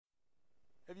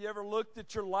Have you ever looked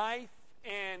at your life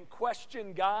and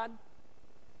questioned God?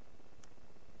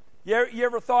 You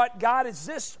ever thought, God, is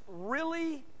this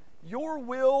really your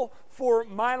will for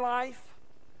my life?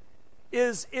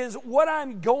 Is what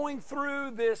I'm going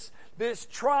through, this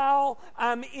trial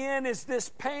I'm in, is this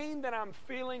pain that I'm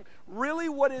feeling really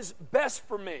what is best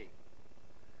for me?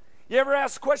 You ever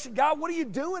ask the question, God, what are you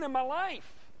doing in my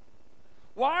life?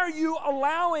 Why are you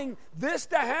allowing this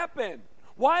to happen?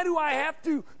 Why do I have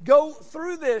to go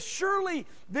through this? Surely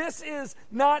this is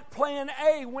not plan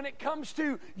A when it comes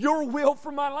to your will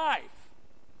for my life.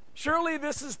 Surely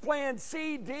this is plan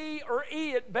C, D, or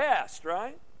E at best,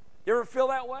 right? You ever feel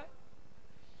that way?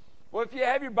 Well, if you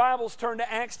have your Bibles, turn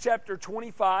to Acts chapter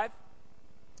 25.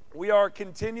 We are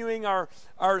continuing our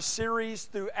series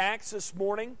through Acts this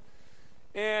morning.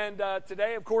 And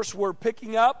today, of course, we're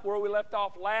picking up where we left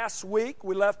off last week.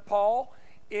 We left Paul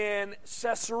in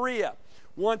Caesarea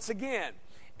once again.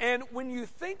 And when you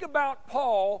think about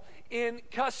Paul in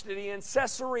custody in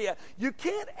Caesarea, you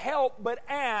can't help but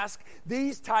ask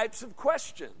these types of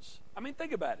questions. I mean,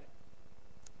 think about it.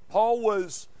 Paul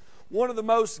was one of the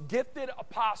most gifted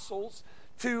apostles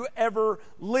to ever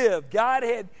live. God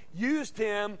had used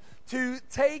him to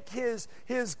take his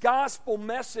gospel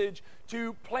message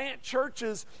to plant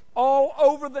churches all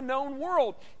over the known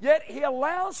world. Yet he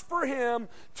allows for him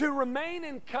to remain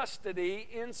in custody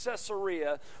in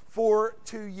Caesarea for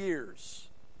 2 years.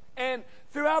 And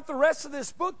throughout the rest of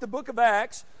this book, the book of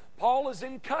Acts, Paul is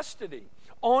in custody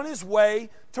on his way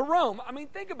to Rome. I mean,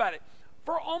 think about it.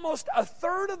 For almost a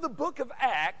third of the book of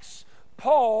Acts,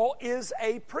 Paul is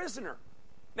a prisoner.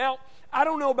 Now, I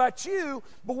don't know about you,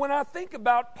 but when I think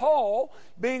about Paul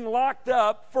being locked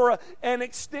up for an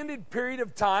extended period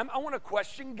of time, I want to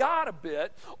question God a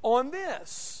bit on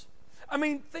this. I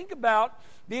mean, think about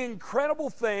the incredible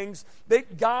things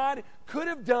that God could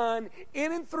have done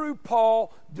in and through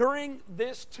Paul during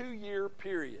this 2-year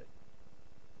period.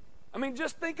 I mean,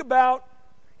 just think about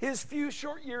his few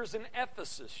short years in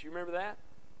Ephesus. You remember that?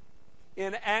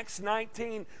 In Acts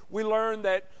 19, we learn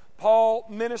that Paul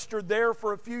ministered there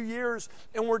for a few years,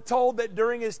 and we're told that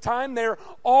during his time there,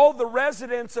 all the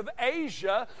residents of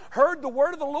Asia heard the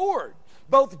word of the Lord,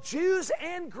 both Jews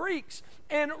and Greeks,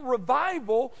 and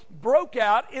revival broke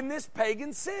out in this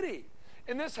pagan city.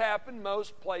 And this happened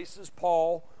most places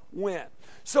Paul went.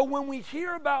 So when we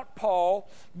hear about Paul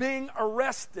being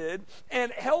arrested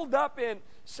and held up in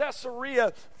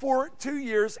Caesarea for 2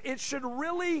 years, it should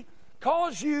really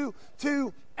cause you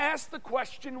to ask the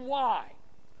question, why?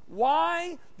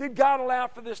 Why did God allow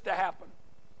for this to happen?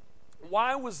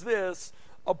 Why was this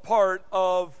a part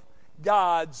of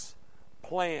God's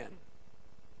plan?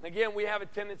 And again, we have a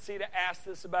tendency to ask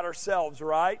this about ourselves,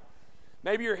 right?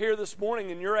 Maybe you're here this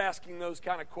morning and you're asking those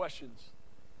kind of questions.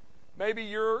 Maybe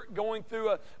you're going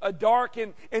through a dark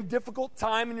and difficult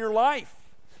time in your life.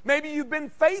 Maybe you've been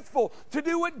faithful to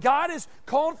do what God has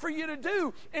called for you to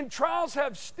do, and trials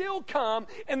have still come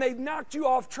and they've knocked you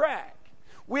off track.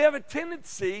 We have a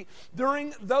tendency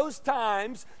during those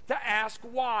times to ask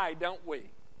why, don't we?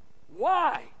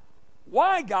 Why?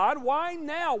 Why, God? Why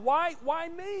now? Why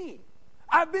me?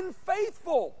 I've been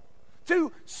faithful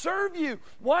to serve you.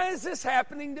 Why is this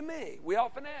happening to me? We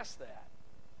often ask that.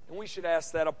 And we should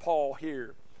ask that of Paul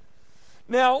here.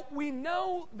 Now, we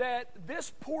know that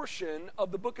this portion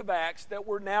of the book of Acts that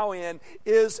we're now in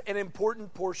is an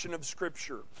important portion of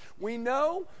Scripture. We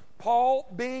know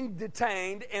Paul being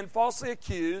detained and falsely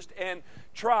accused and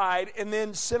tried and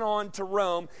then sent on to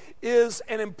Rome is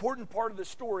an important part of the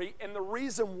story. And the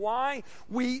reason why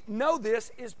we know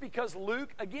this is because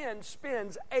Luke, again,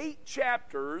 spends 8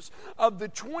 chapters of the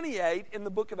 28 in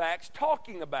the book of Acts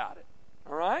talking about it.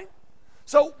 All right?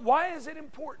 So why is it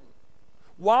important?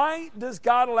 Why does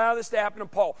God allow this to happen to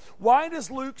Paul? Why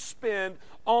does Luke spend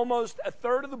almost a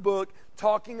third of the book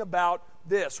talking about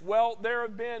this? Well, there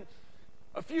have been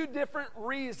a few different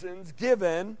reasons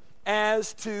given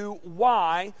as to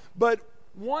why, but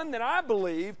one that I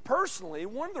believe, personally,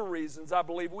 one of the reasons I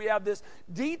believe we have this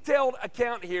detailed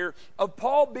account here of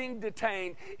Paul being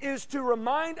detained is to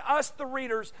remind us, the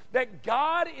readers, that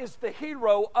God is the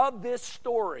hero of this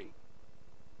story.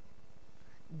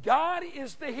 God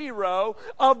is the hero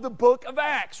of the book of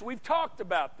Acts. We've talked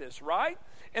about this, right?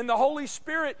 And the Holy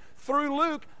Spirit, through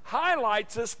Luke,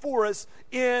 highlights this for us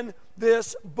in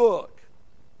this book.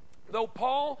 Though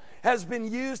Paul has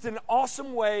been used in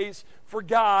awesome ways for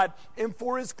God and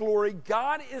for His glory,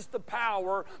 God is the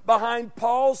power behind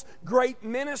Paul's great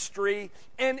ministry.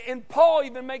 And Paul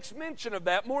even makes mention of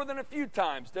that more than a few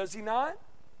times, does he not?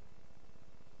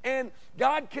 And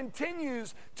God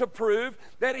continues to prove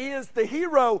that He is the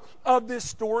hero of this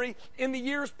story in the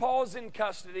years Paul is in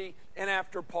custody and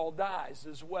after Paul dies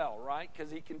as well, right?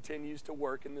 Because He continues to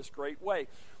work in this great way.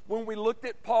 When we looked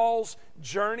at Paul's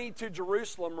journey to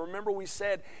Jerusalem, remember we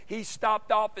said he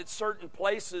stopped off at certain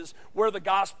places where the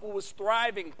gospel was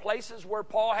thriving, places where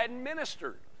Paul hadn't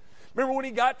ministered. Remember when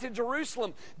he got to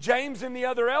Jerusalem, James and the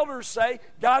other elders say,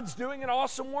 God's doing an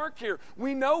awesome work here.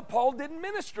 We know Paul didn't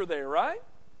minister there, right?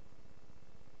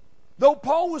 Though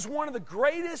Paul was one of the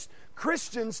greatest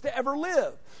Christians to ever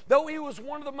live, though he was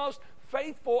one of the most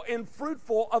faithful and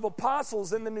fruitful of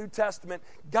apostles in the New Testament,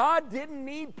 God didn't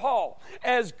need Paul.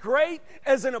 As great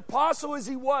as an apostle as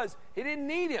he was, He didn't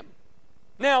need him.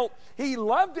 Now, He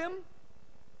loved him.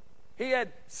 He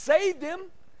had saved him.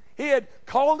 He had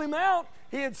called him out.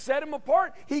 He had set him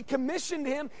apart. He commissioned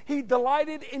him. He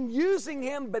delighted in using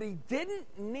him, but He didn't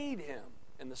need him.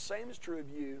 And the same is true of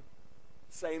you.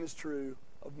 Same is true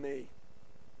of me.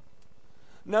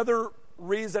 Another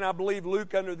reason I believe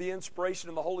Luke, under the inspiration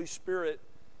of the Holy Spirit,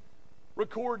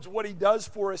 records what he does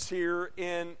for us here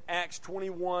in Acts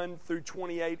 21 through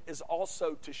 28 is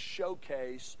also to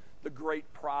showcase the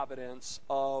great providence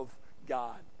of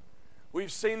God.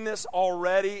 We've seen this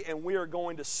already, and we are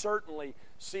going to certainly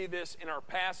see this in our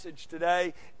passage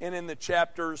today and in the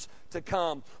chapters to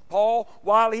come. Paul,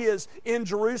 while he is in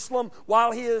Jerusalem,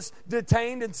 while he is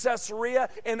detained in Caesarea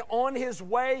and on his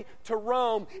way to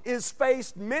Rome, is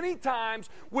faced many times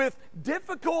with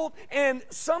difficult and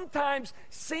sometimes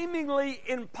seemingly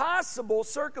impossible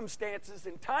circumstances.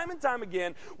 And time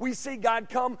again, we see God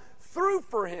come through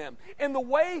for him. And the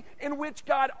way in which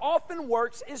God often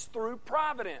works is through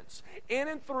providence, in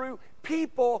and through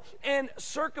people and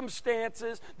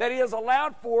circumstances that He has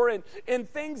allowed for and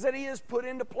things that He has put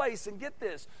into place. And get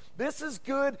this is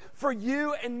good for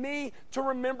you and me to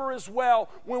remember as well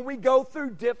when we go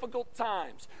through difficult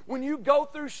times. When you go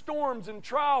through storms and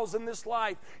trials in this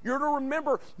life, you're to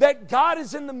remember that God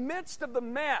is in the midst of the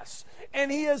mess,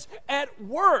 and He is at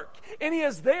work, and He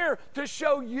is there to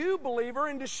show you, believer,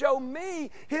 and to show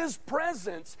me His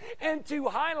presence, and to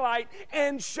highlight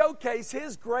and showcase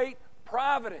His great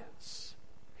providence.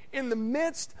 In the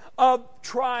midst of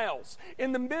trials,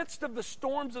 in the midst of the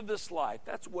storms of this life,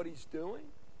 that's what He's doing.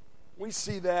 We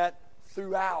see that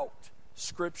throughout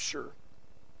Scripture.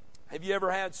 Have you ever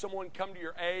had someone come to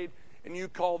your aid and you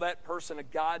call that person a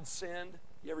godsend?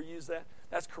 You ever use that?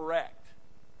 That's correct.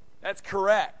 That's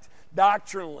correct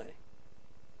doctrinally.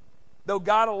 Though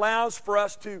God allows for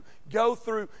us to go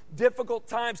through difficult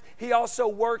times, He also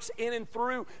works in and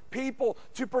through people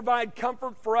to provide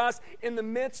comfort for us in the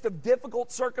midst of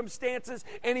difficult circumstances,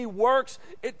 and He works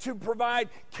to provide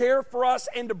care for us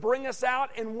and to bring us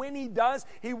out. And when He does,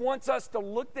 He wants us to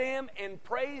look to Him and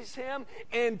praise Him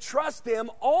and trust Him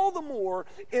all the more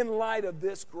in light of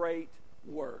this great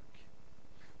work.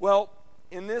 Well,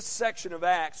 in this section of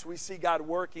Acts, we see God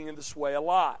working in this way a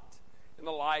lot in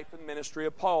the life and ministry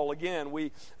of Paul. Again,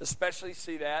 we especially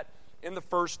see that in the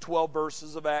first 12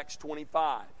 verses of Acts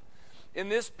 25. In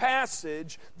this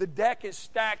passage, the deck is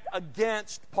stacked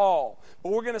against Paul.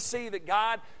 But we're going to see that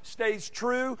God stays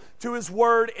true to His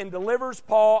word and delivers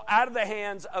Paul out of the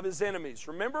hands of his enemies.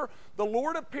 Remember, the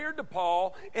Lord appeared to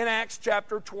Paul in Acts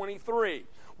chapter 23.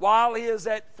 While he is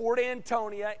at Fort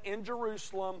Antonia in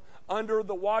Jerusalem under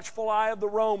the watchful eye of the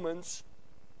Romans,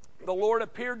 the Lord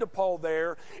appeared to Paul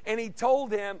there, and He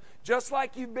told him, just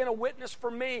like you've been a witness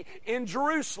for me in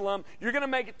Jerusalem, you're going to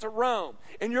make it to Rome,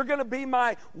 and you're going to be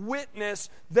my witness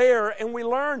there. And we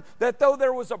learn that though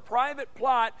there was a private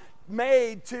plot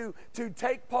made to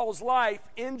take Paul's life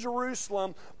in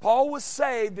Jerusalem, Paul was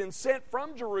saved and sent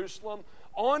from Jerusalem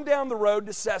on down the road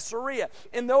to Caesarea.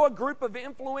 And though a group of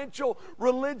influential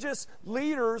religious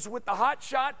leaders with the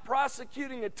hotshot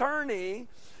prosecuting attorney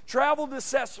traveled to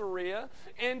Caesarea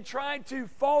and tried to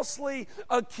falsely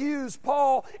accuse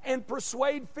Paul and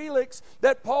persuade Felix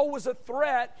that Paul was a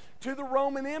threat to the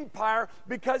Roman Empire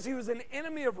because he was an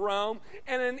enemy of Rome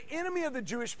and an enemy of the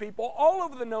Jewish people all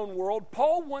over the known world,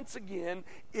 Paul once again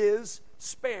is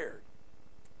spared.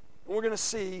 And we're going to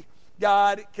see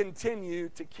God continue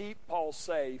to keep Paul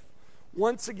safe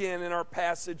once again in our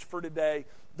passage for today,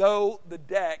 though the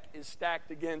deck is stacked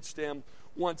against him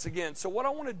once again. So what I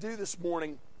want to do this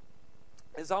morning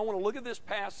is I want to look at this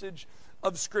passage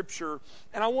of Scripture,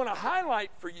 and I want to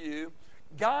highlight for you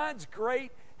God's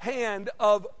great hand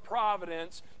of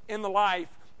providence in the life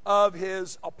of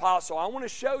His apostle. I want to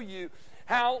show you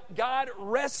how God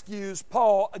rescues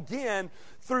Paul again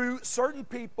through certain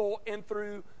people and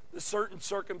through the certain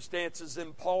circumstances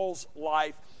in Paul's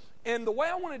life. And the way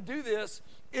I want to do this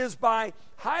is by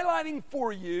highlighting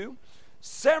for you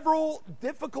several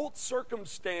difficult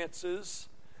circumstances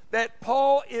that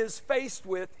Paul is faced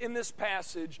with in this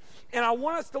passage, and I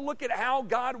want us to look at how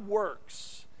God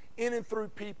works in and through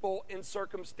people in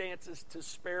circumstances to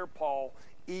spare Paul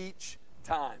each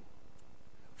time.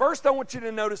 First, I want you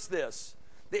to notice this: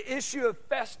 the issue of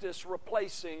Festus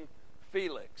replacing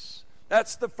Felix.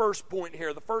 That's the first point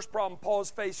here. The first problem Paul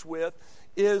is faced with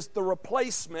is the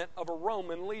replacement of a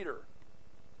Roman leader.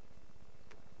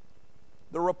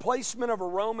 The replacement of a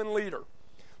Roman leader.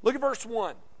 Look at verse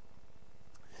 1.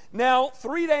 Now,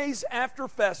 3 days after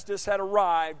Festus had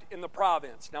arrived in the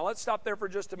province. Now, let's stop there for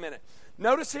just a minute.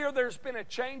 Notice here there's been a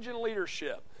change in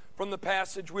leadership from the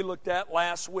passage we looked at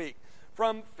last week.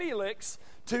 From Felix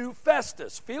to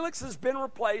Festus. Felix has been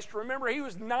replaced. Remember, he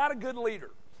was not a good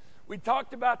leader. We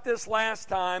talked about this last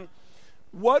time.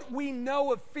 What we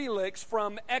know of Felix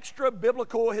from extra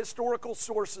biblical historical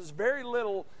sources, very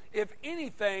little, if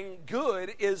anything,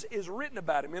 good is written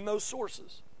about him in those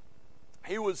sources.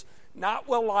 He was not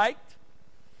well liked.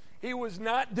 He was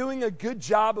not doing a good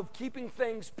job of keeping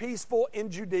things peaceful in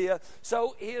Judea,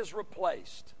 so he is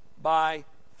replaced by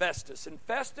Festus. And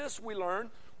Festus, we learn,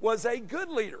 was a good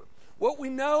leader. What we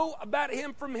know about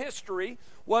him from history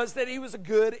was that he was a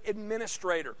good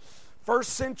administrator.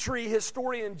 First century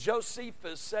historian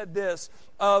Josephus said this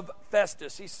of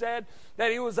Festus. He said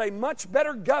that he was a much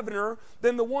better governor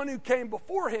than the one who came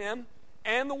before him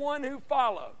and the one who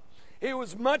followed. He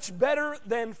was much better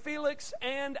than Felix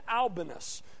and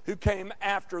Albinus, who came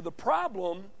after. The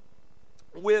problem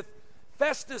with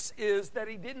Festus is that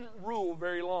he didn't rule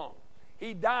very long.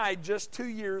 He died just 2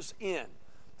 years in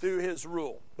to his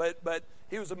rule. But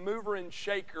he was a mover and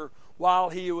shaker while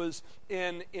he was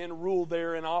in rule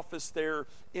there, in office there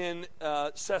in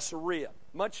Caesarea.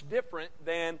 Much different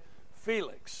than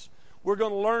Felix. We're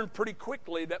going to learn pretty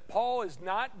quickly that Paul is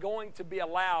not going to be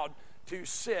allowed to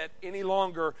sit any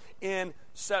longer in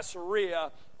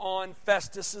Caesarea on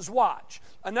Festus's watch.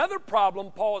 Another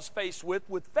problem Paul is faced with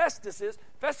Festus is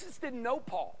Festus didn't know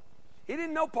Paul. He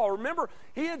didn't know Paul. Remember,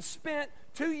 he had spent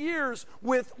 2 years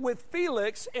with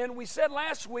Felix, and we said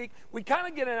last week, we kind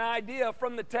of get an idea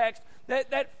from the text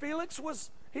that Felix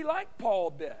he liked Paul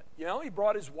a bit. You know, he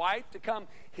brought his wife to come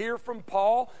hear from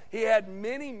Paul. He had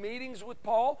many meetings with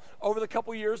Paul over the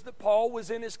couple years that Paul was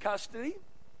in his custody.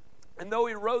 And though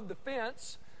he rode the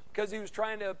fence because he was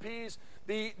trying to appease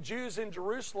the Jews in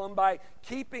Jerusalem by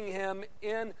keeping him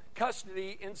in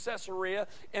custody in Caesarea,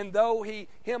 and though he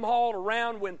hauled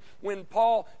around when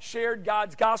Paul shared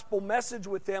God's gospel message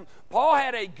with him, Paul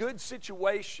had a good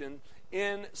situation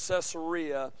in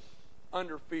Caesarea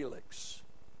under Felix.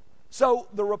 So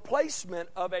the replacement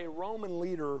of a Roman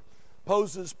leader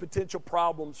poses potential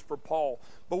problems for Paul.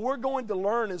 But we're going to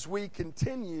learn as we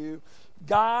continue,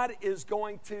 God is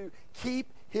going to keep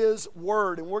His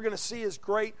word, and we're going to see His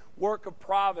great work of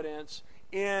providence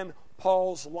in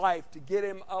Paul's life to get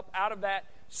him up out of that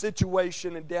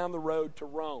situation and down the road to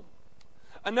Rome.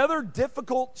 Another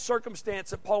difficult circumstance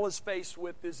that Paul is faced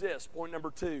with is this, point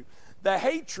number 2, the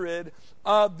hatred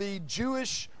of the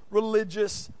Jewish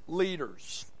religious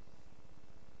leaders.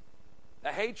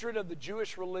 The hatred of the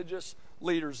Jewish religious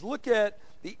leaders. Look at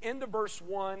the end of verse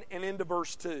 1 and into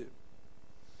verse 2.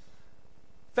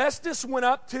 Festus went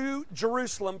up to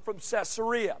Jerusalem from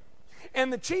Caesarea,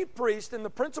 and the chief priest and the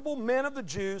principal men of the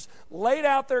Jews laid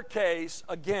out their case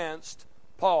against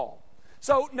Paul.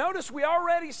 So notice we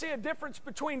already see a difference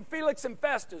between Felix and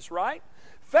Festus, right?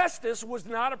 Festus was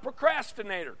not a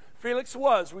procrastinator. Felix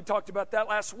was. We talked about that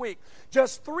last week.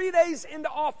 Just 3 days into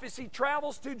office, he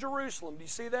travels to Jerusalem. Do you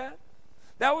see that?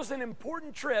 That was an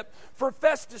important trip for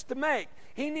Festus to make.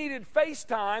 He needed face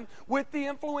time with the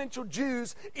influential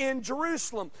Jews in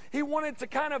Jerusalem. He wanted to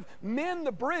kind of mend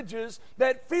the bridges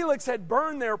that Felix had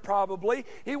burned there probably.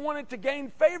 He wanted to gain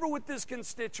favor with his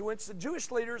constituents, the Jewish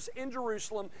leaders in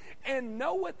Jerusalem. And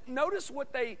notice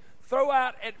what they throw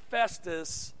out at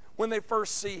Festus when they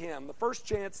first see him, the first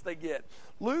chance they get.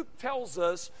 Luke tells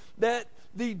us that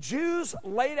the Jews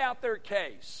laid out their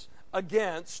case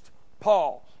against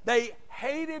Paul. They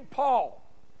hated Paul.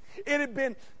 It had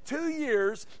been 2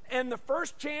 years, and the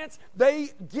first chance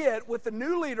they get with a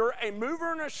new leader, a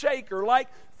mover and a shaker like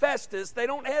Festus, they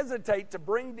don't hesitate to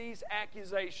bring these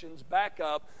accusations back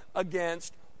up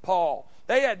against Paul.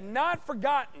 They had not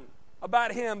forgotten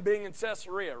about him being in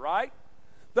Caesarea, right?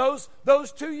 Those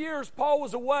 2 years Paul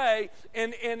was away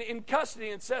and in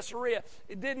custody in Caesarea,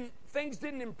 things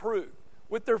didn't improve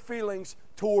with their feelings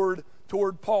toward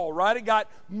Paul, right? It got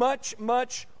much,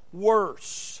 much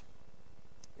worse.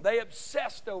 They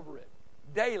obsessed over it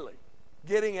daily,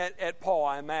 getting at Paul,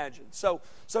 I imagine. So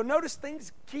notice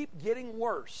things keep getting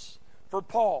worse for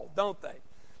Paul, don't they?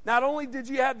 Not only did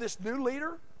you have this new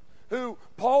leader who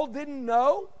Paul didn't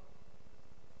know,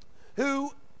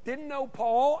 who didn't know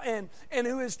Paul and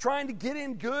who is trying to get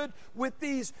in good with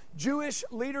these Jewish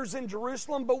leaders in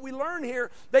Jerusalem, but we learn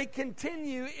here they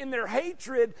continue in their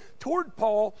hatred toward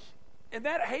Paul, and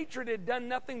that hatred had done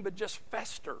nothing but just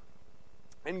fester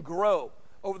and grow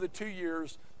over the 2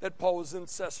 years that Paul was in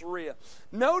Caesarea.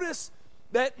 Notice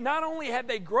that not only had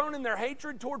they grown in their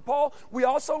hatred toward Paul, we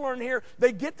also learn here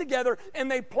they get together and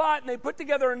they plot and they put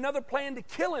together another plan to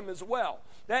kill him as well.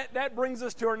 That brings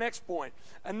us to our next point.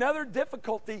 Another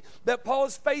difficulty that Paul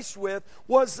is faced with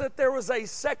was that there was a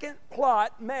second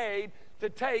plot made to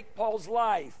take Paul's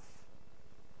life.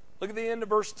 Look at the end of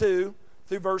verse 2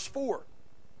 through verse 4.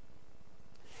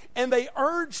 And they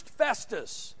urged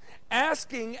Festus,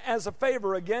 asking as a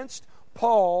favor against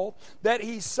Paul that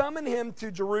he summon him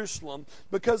to Jerusalem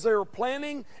because they were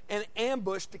planning an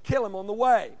ambush to kill him on the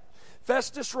way.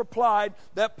 Festus replied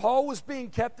that Paul was being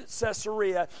kept at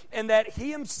Caesarea and that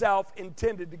he himself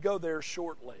intended to go there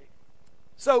shortly.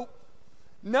 So,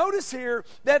 notice here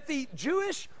that the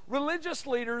Jewish religious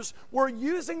leaders were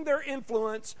using their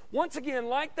influence, once again,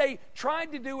 like they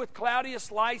tried to do with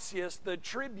Claudius Lysias, the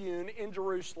tribune in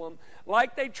Jerusalem,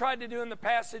 like they tried to do in the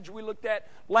passage we looked at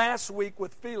last week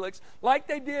with Felix, like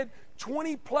they did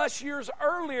 20 plus years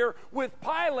earlier with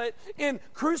Pilate in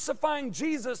crucifying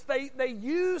Jesus. They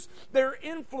use their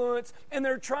influence and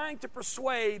they're trying to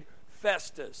persuade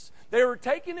Festus. They were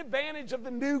taking advantage of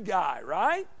the new guy,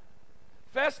 right?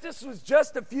 Festus was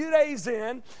just a few days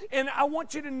in, and I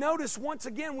want you to notice once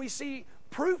again we see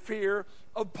proof here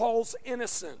of Paul's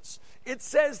innocence. It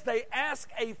says they ask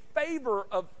a favor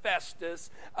of Festus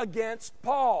against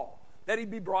Paul, that he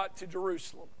be brought to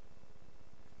Jerusalem.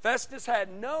 Festus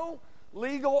had no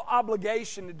legal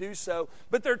obligation to do so,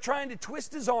 but they're trying to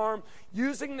twist his arm,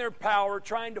 using their power,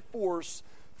 trying to force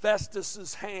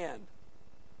Festus's hand.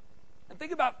 And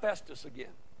think about Festus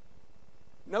again.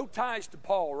 No ties to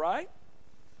Paul, right?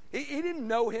 He didn't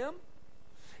know him.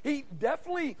 He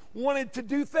definitely wanted to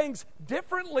do things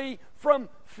differently from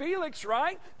Felix,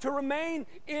 right? To remain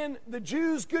in the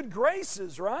Jews' good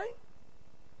graces, right?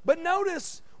 But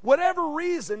notice, for whatever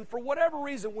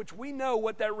reason, which we know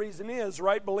what that reason is,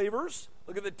 right, believers?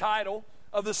 Look at the title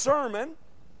of the sermon.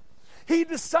 He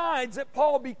decides that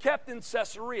Paul be kept in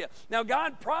Caesarea. Now,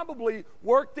 God probably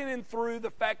worked in and through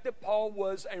the fact that Paul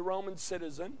was a Roman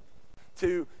citizen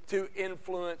to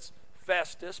influence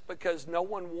Festus, because no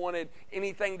one wanted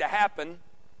anything to happen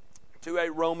to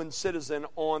a Roman citizen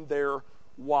on their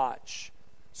watch.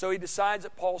 So he decides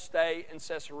that Paul stay in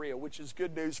Caesarea, which is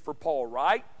good news for Paul,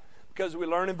 right? Because we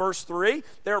learn in verse 3,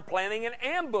 they're planning an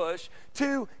ambush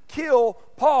to kill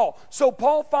Paul. So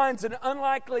Paul finds an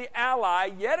unlikely ally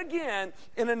yet again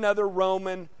in another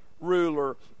Roman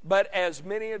ruler. But as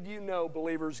many of you know,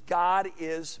 believers, God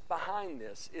is behind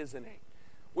this, isn't he?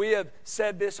 We have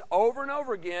said this over and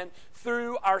over again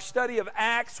through our study of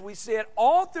Acts. We see it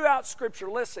all throughout Scripture.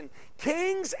 Listen,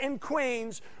 kings and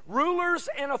queens, rulers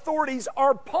and authorities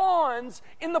are pawns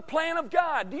in the plan of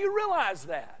God. Do you realize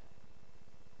that?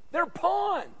 They're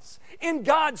pawns in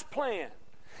God's plan.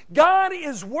 God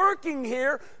is working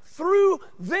here through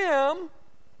them,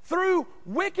 through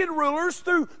wicked rulers,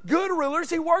 through good rulers.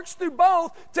 He works through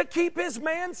both to keep his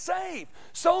man safe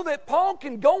so that Paul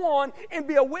can go on and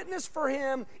be a witness for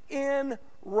him in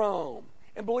Rome.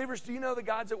 And believers, do you know that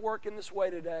God's at work in this way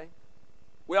today?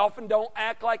 We often don't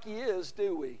act like he is,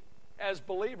 do we, as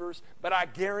believers? But I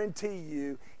guarantee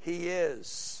you he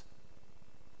is.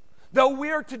 Though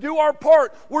we are to do our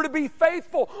part, we're to be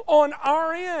faithful on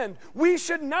our end. We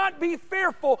should not be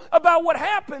fearful about what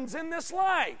happens in this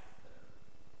life.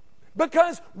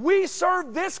 Because we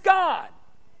serve this God,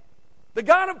 the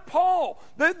God of Paul,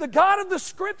 the God of the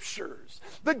Scriptures,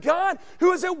 the God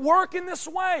who is at work in this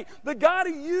way, the God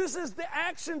who uses the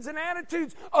actions and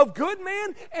attitudes of good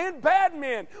men and bad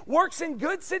men, works in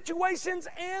good situations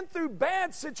and through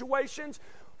bad situations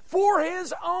for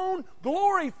his own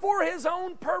glory, for his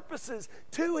own purposes,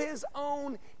 to his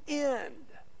own end.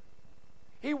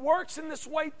 He works in this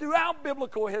way throughout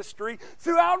biblical history,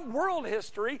 throughout world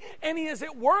history, and he is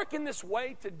at work in this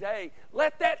way today.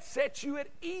 Let that set you at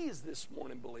ease this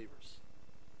morning, believers.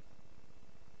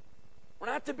 We're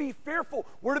not to be fearful.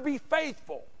 We're to be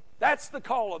faithful. That's the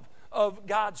call of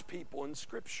God's people in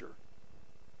Scripture.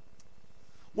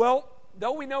 Well,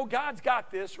 though we know God's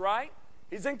got this, right?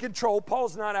 He's in control.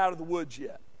 Paul's not out of the woods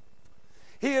yet.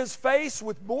 He is faced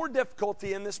with more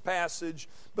difficulty in this passage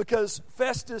because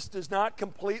Festus does not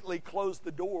completely close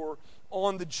the door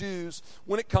on the Jews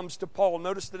when it comes to Paul.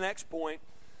 Notice the next point.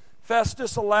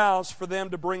 Festus allows for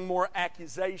them to bring more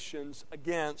accusations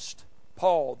against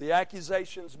Paul. The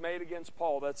accusations made against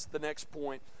Paul. That's the next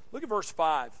point. Look at verse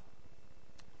 5.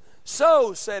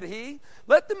 So, said he,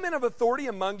 let the men of authority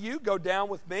among you go down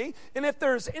with me, and if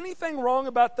there is anything wrong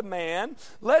about the man,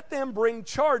 let them bring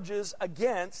charges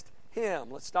against him.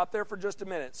 Let's stop there for just a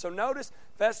minute. So notice,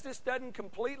 Festus doesn't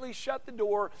completely shut the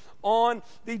door on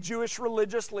the Jewish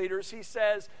religious leaders. He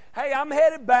says, hey, I'm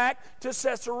headed back to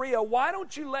Caesarea. Why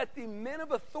don't you let the men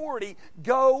of authority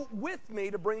go with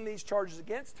me to bring these charges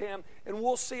against him, and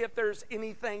we'll see if there's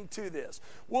anything to this.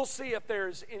 We'll see if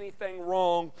there's anything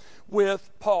wrong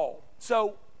with Paul.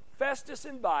 So Festus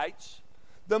invites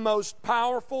the most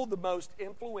powerful, the most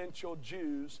influential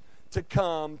Jews to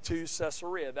come to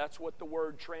Caesarea. That's what the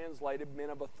word translated men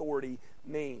of authority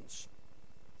means.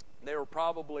 They were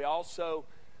probably also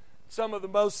some of the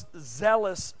most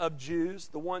zealous of Jews,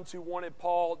 the ones who wanted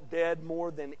Paul dead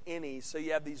more than any. So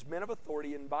you have these men of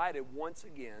authority invited once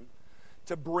again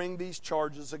to bring these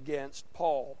charges against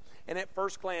Paul. And at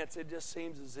first glance, it just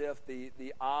seems as if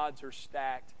the odds are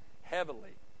stacked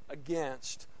heavily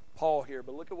against Paul here.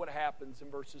 But look at what happens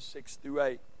in verses 6 through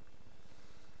 8.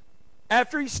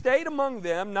 After he stayed among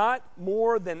them not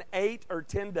more than 8 or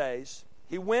 10 days,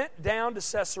 he went down to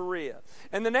Caesarea.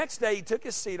 And the next day he took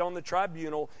his seat on the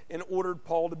tribunal and ordered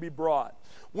Paul to be brought.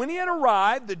 When he had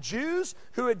arrived, the Jews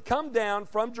who had come down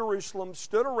from Jerusalem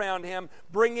stood around him,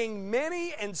 bringing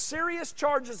many and serious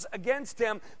charges against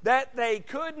him that they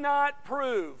could not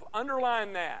prove.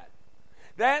 Underline that.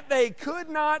 That they could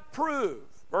not prove.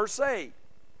 Verse 8.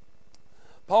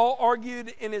 Paul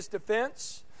argued in his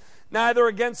defense, neither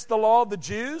against the law of the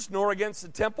Jews, nor against the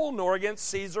temple, nor against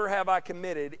Caesar have I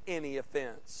committed any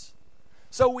offense.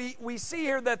 So we see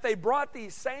here that they brought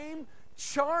these same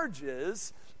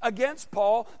charges against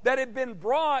Paul that had been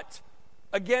brought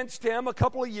against him a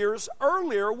couple of years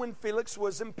earlier when Felix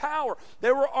was in power.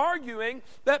 They were arguing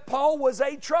that Paul was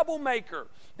a troublemaker,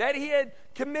 that he had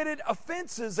committed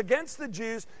offenses against the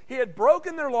Jews, he had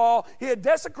broken their law, he had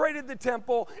desecrated the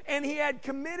temple, and he had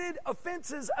committed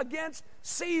offenses against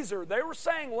Caesar. They were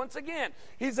saying, once again,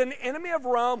 he's an enemy of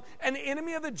Rome, an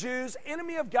enemy of the Jews,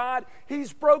 enemy of God.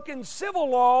 He's broken civil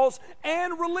laws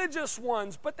and religious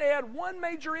ones. But they had one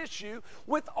major issue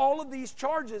with all of these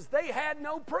charges. They had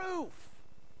no proof.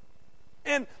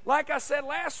 And like I said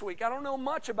last week, I don't know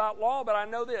much about law, but I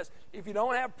know this. If you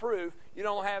don't have proof, you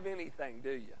don't have anything, do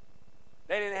you?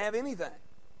 They didn't have anything.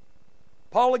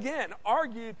 Paul again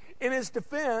argued in his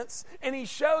defense, and he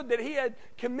showed that he had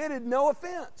committed no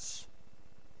offense.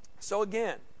 So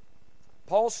again,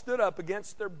 Paul stood up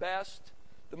against their best,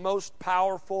 the most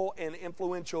powerful and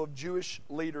influential of Jewish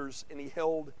leaders, and he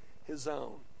held his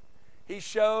own. He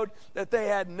showed that they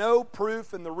had no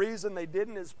proof, and the reason they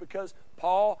didn't is because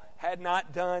Paul had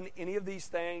not done any of these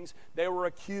things they were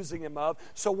accusing him of.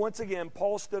 So once again,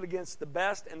 Paul stood against the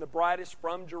best and the brightest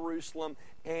from Jerusalem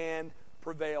and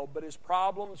prevailed. But his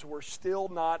problems were still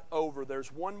not over.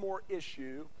 There's one more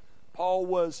issue Paul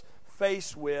was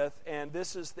faced with, and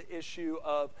this is the issue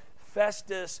of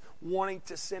Festus wanting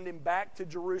to send him back to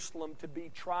Jerusalem to be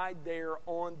tried there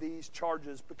on these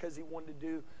charges because he wanted to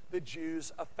do the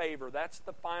Jews a favor. That's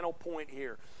the final point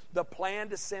here. The plan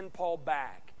to send Paul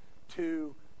back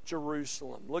to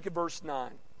Jerusalem. Look at verse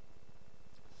 9.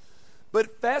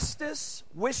 But Festus,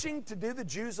 wishing to do the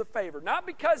Jews a favor, not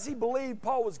because he believed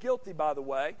Paul was guilty, by the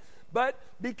way, but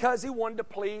because he wanted to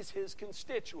please his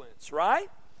constituents, right?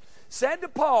 Said to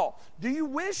Paul, do you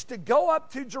wish to go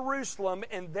up to Jerusalem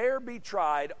and there be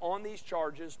tried on these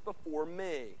charges before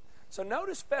me? So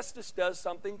notice Festus does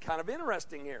something kind of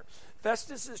interesting here.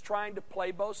 Festus is trying to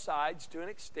play both sides to an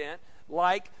extent,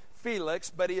 like Felix,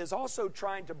 but he is also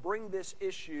trying to bring this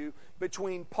issue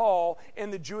between Paul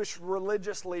and the Jewish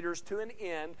religious leaders to an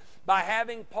end by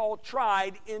having Paul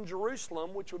tried in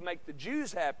Jerusalem, which would make the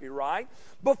Jews happy, right?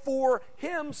 Before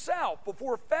himself,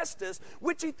 before Festus,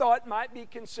 which he thought might be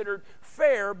considered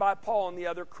fair by Paul and the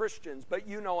other Christians. But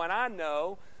you know and I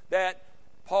know that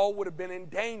Paul would have been in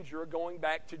danger of going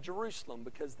back to Jerusalem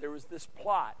because there was this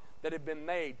plot that had been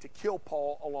made to kill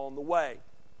Paul along the way.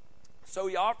 So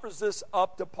he offers this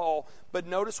up to Paul, but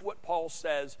notice what Paul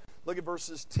says. Look at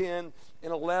verses 10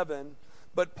 and 11.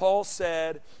 But Paul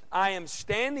said, I am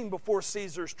standing before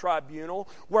Caesar's tribunal,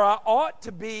 where I ought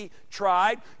to be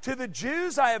tried. To the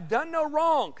Jews I have done no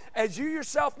wrong, as you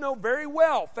yourself know very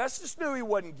well. Festus knew he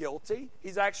wasn't guilty.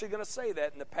 He's actually going to say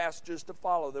that in the passages to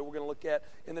follow that we're going to look at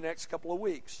in the next couple of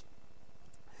weeks.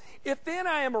 If then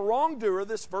I am a wrongdoer,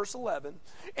 this verse 11,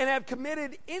 and have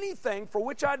committed anything for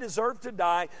which I deserve to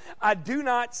die, I do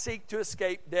not seek to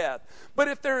escape death. But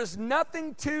if there is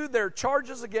nothing to their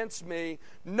charges against me,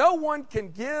 no one can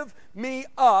give me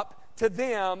up to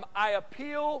them. I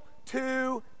appeal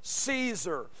to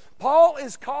Caesar. Paul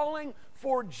is calling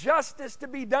for justice to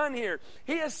be done here.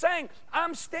 He is saying,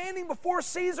 I'm standing before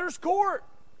Caesar's court,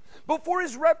 before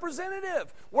his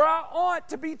representative, where I ought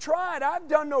to be tried. I've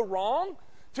done no wrong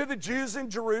to the Jews in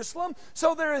Jerusalem,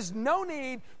 so there is no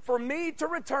need for me to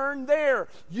return there.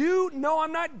 You know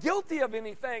I'm not guilty of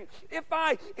anything. If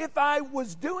I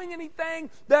was doing anything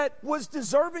that was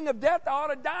deserving of death, I ought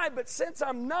to die. But since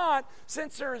I'm not,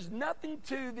 since there is nothing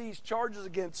to these charges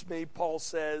against me, Paul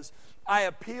says, I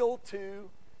appeal to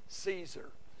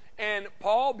Caesar. And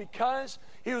Paul, because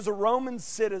he was a Roman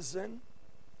citizen,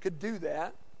 could do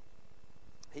that.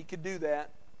 He could do that.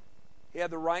 He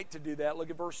had the right to do that. Look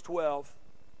at verse 12.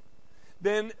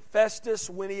 Then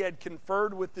Festus, when he had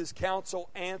conferred with his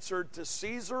council, answered, to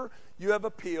Caesar you have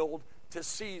appealed, to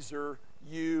Caesar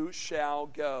you shall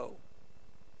go.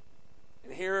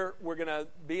 And here we're going to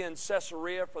be in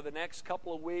Caesarea for the next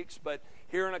couple of weeks, but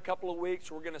here in a couple of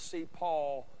weeks we're going to see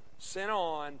Paul sent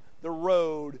on the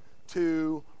road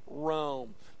to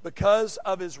Rome. Because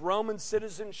of his Roman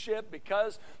citizenship,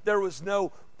 because there was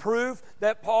no proof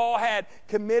that Paul had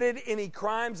committed any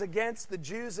crimes against the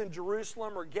Jews in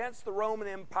Jerusalem or against the Roman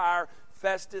Empire,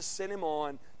 Festus sent him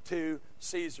on to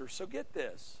Caesar. So get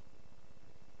this.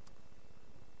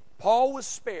 Paul was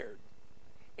spared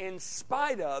in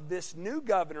spite of this new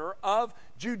governor of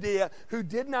Judea who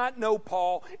did not know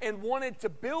Paul and wanted to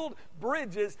build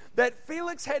bridges that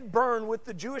Felix had burned with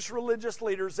the Jewish religious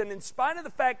leaders. And in spite of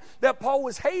the fact that Paul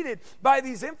was hated by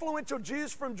these influential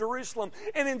Jews from Jerusalem,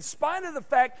 and in spite of the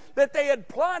fact that they had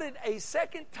plotted a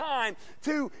second time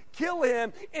to kill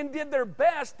him and did their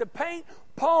best to paint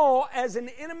Paul as an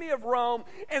enemy of Rome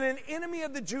and an enemy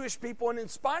of the Jewish people, and in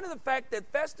spite of the fact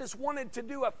that Festus wanted to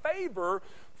do a favor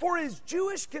for his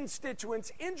Jewish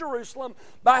constituents in Jerusalem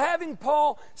by having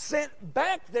Paul sent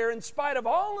back there, in spite of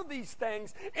all of these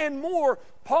things and more,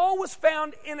 Paul was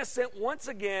found innocent once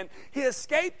again. He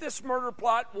escaped this murder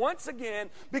plot once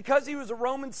again because he was a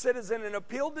Roman citizen and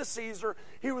appealed to Caesar.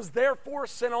 He was therefore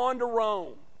sent on to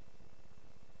Rome.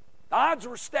 The odds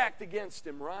were stacked against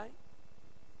him, right?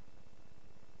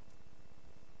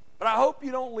 But I hope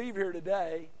you don't leave here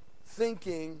today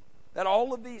thinking that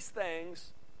all of these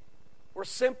things were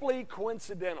simply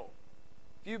coincidental.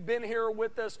 If you've been here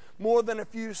with us more than a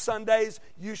few Sundays,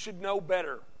 you should know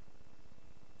better.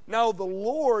 No, the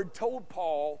Lord told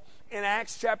Paul in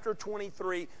Acts chapter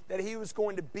 23 that he was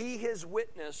going to be his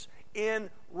witness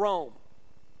in Rome.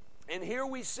 And here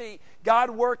we see God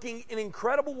working in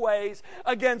incredible ways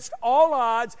against all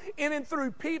odds, in and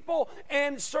through people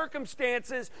and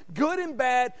circumstances, good and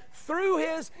bad, through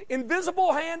his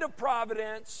invisible hand of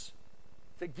providence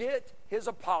to get his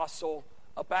apostle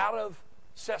up out of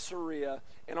Caesarea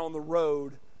and on the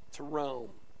road to Rome.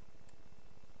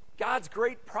 God's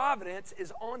great providence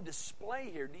is on display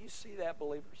here. Do you see that,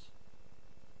 believers?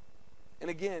 And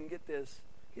again, get this,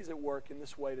 he's at work in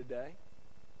this way today.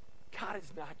 God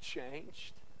has not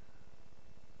changed.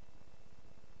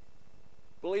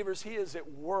 Believers, he is at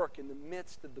work in the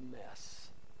midst of the mess.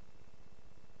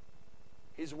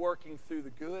 He's working through the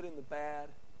good and the bad,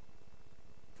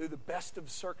 through the best of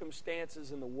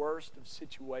circumstances and the worst of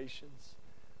situations,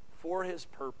 for his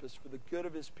purpose, for the good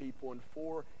of his people, and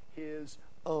for his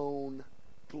own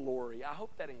glory. I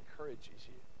hope that encourages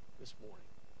you this morning.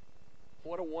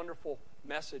 What a wonderful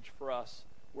message for us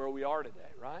where we are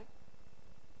today, right?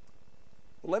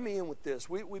 Well, let me end with this.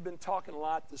 We've been talking a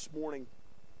lot this morning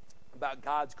about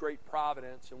God's great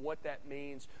providence and what that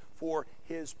means for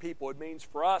his people. It means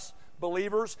for us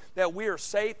believers that we are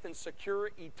safe and secure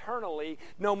eternally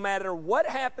no matter what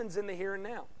happens in the here and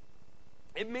now.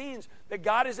 It means that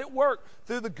God is at work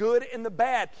through the good and the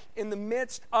bad, in the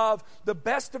midst of the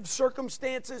best of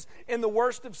circumstances and the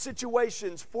worst of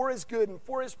situations, for his good and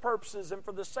for his purposes and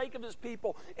for the sake of his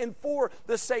people and for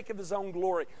the sake of his own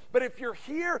glory. But if you're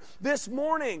here this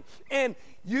morning and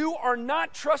you are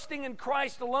not trusting in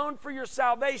Christ alone for your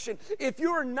salvation, if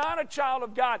you are not a child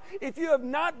of God, if you have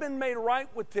not been made right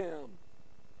with him,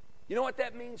 you know what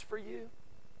that means for you?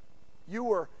 You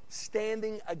are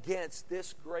standing against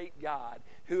this great God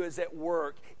who is at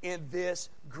work in this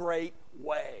great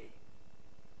way.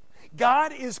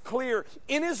 God is clear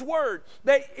in his word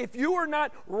that if you are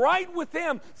not right with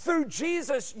him through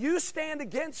Jesus, you stand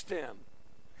against him.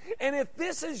 And if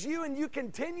this is you and you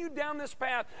continue down this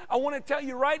path, I want to tell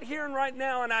you right here and right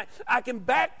now, and I can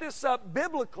back this up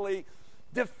biblically,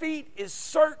 defeat is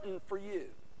certain for you.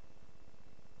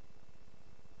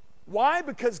 Why?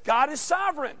 Because God is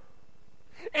sovereign.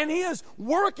 And he is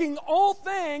working all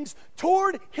things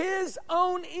toward his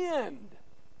own end.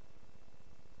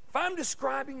 If I'm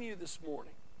describing you this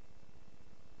morning,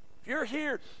 If you're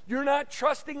here, you're not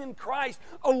trusting in Christ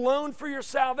alone for your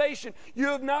salvation. You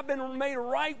have not been made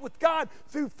right with God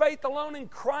through faith alone in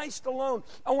Christ alone.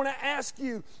 I want to ask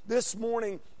you this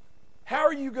morning, how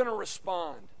are you going to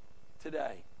respond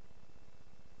today?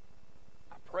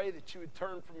 I pray that you would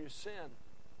turn from your sin.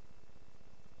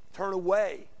 Turn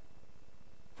away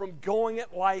from going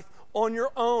at life on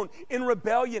your own in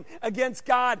rebellion against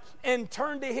God, and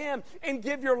turn to Him and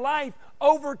give your life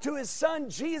over to His Son,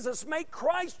 Jesus. Make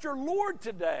Christ your Lord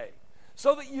today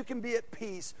so that you can be at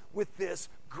peace with this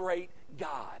great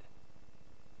God.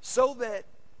 So that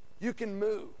you can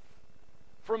move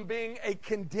from being a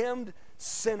condemned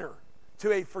sinner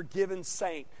to a forgiven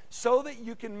saint. So that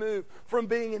you can move from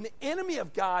being an enemy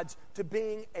of God's to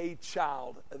being a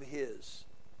child of His.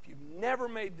 If you've never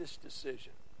made this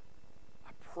decision,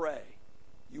 I pray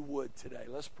you would today.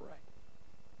 Let's pray.